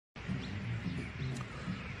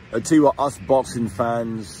I tell you what, us boxing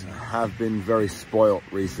fans have been very spoilt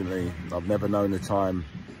recently. I've never known a time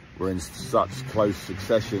where in such close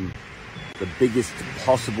succession the biggest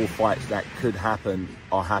possible fights that could happen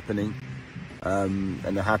are happening, and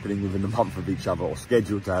they're happening within a month of each other, or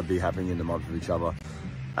scheduled to be happening in a month of each other.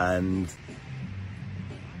 And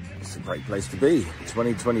it's a great place to be.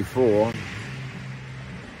 2024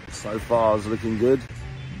 so far is looking good.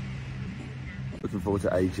 Looking forward to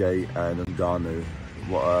AJ and Ngannou.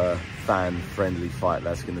 What a fan-friendly fight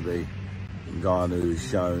that's going to be. Ngannou has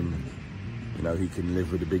shown, you know, he can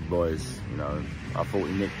live with the big boys. You know, I thought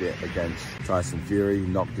he nicked it against Tyson Fury,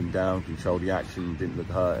 knocked him down, controlled the action, didn't look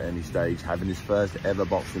hurt at any stage. Having his first ever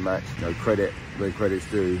boxing match, you know, credit where credit's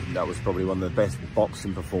due. That was probably one of the best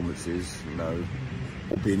boxing performances, you know,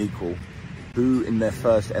 all being equal. Who in their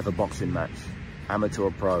first ever boxing match, amateur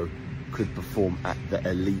or pro, could perform at the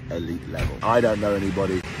elite level? I don't know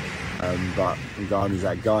anybody. But Ngannou's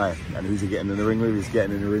that guy. And who's he getting in the ring with? He's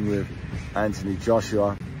getting in the ring with Anthony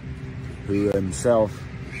Joshua, who himself,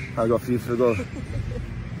 I've got a few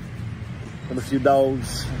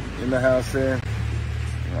dogs in the house here.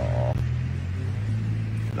 Oh,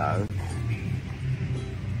 no.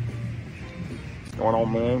 What's going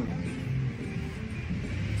on, man?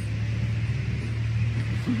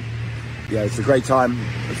 Yeah, it's a great time.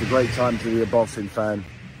 It's a great time to be a boxing fan.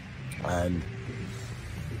 And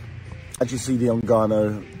as you see the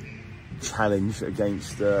Ngannou challenge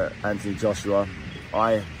against Anthony Joshua,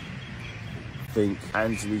 I think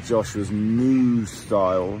Anthony Joshua's new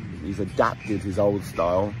style, he's adapted his old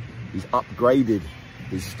style, he's upgraded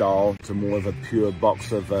his style to more of a pure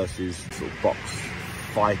boxer versus sort of box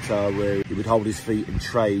fighter, where he would hold his feet and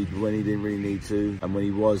trade when he didn't really need to, and when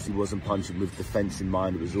he wasn't punching with defense in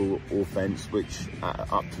mind. It was all offense, which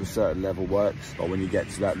up to a certain level works, but when you get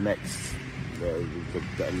to that next the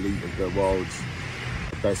elite of the world's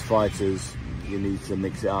best fighters, you need to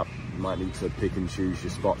mix it up. You might need to pick and choose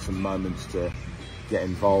your spots and moments to get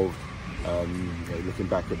involved. You know, looking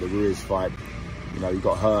back at the Ruiz fight, you know, he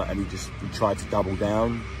got hurt and he tried to double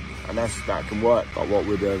down, and that can work. But what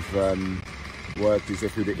would have worked is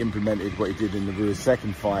if he'd have implemented what he did in the Ruiz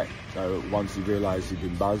second fight. So once he realised he'd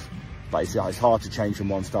been buzzed, but it's hard to change from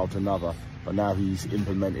one style to another. But now he's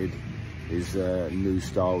implemented his new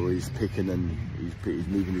style, where he's picking and he's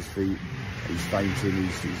moving his feet, he's feinting,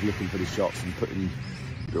 he's looking for the shots and putting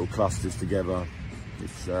little clusters together.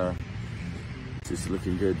 It's just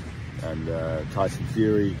looking good. And Tyson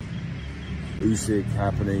Fury, Usyk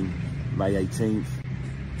happening May 18th.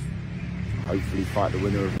 Hopefully fight the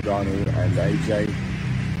winner of Ngannou and AJ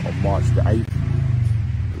on March the 8th.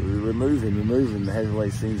 We're moving. The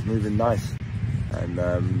heavyweight scene's moving nice, and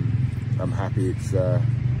I'm happy.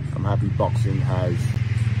 I'm happy boxing has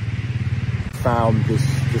found the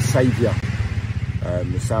saviour.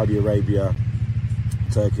 The Saudi Arabia,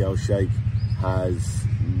 Turkey Al Sheikh has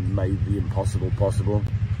made the impossible possible,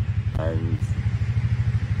 and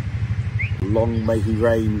long may he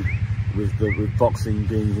reign with boxing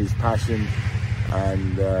being his passion.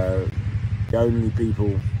 And the only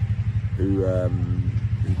people who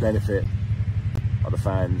benefit are the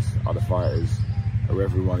fans, are the fighters, are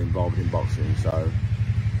everyone involved in boxing. So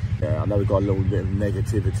yeah, I know we've got a little bit of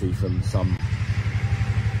negativity from some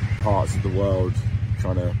parts of the world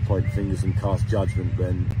trying to point fingers and cast judgment.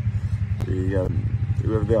 Then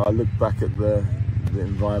I look back at the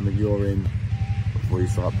environment you're in before you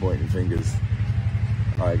start pointing fingers.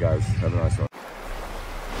 All right, guys, have a nice one.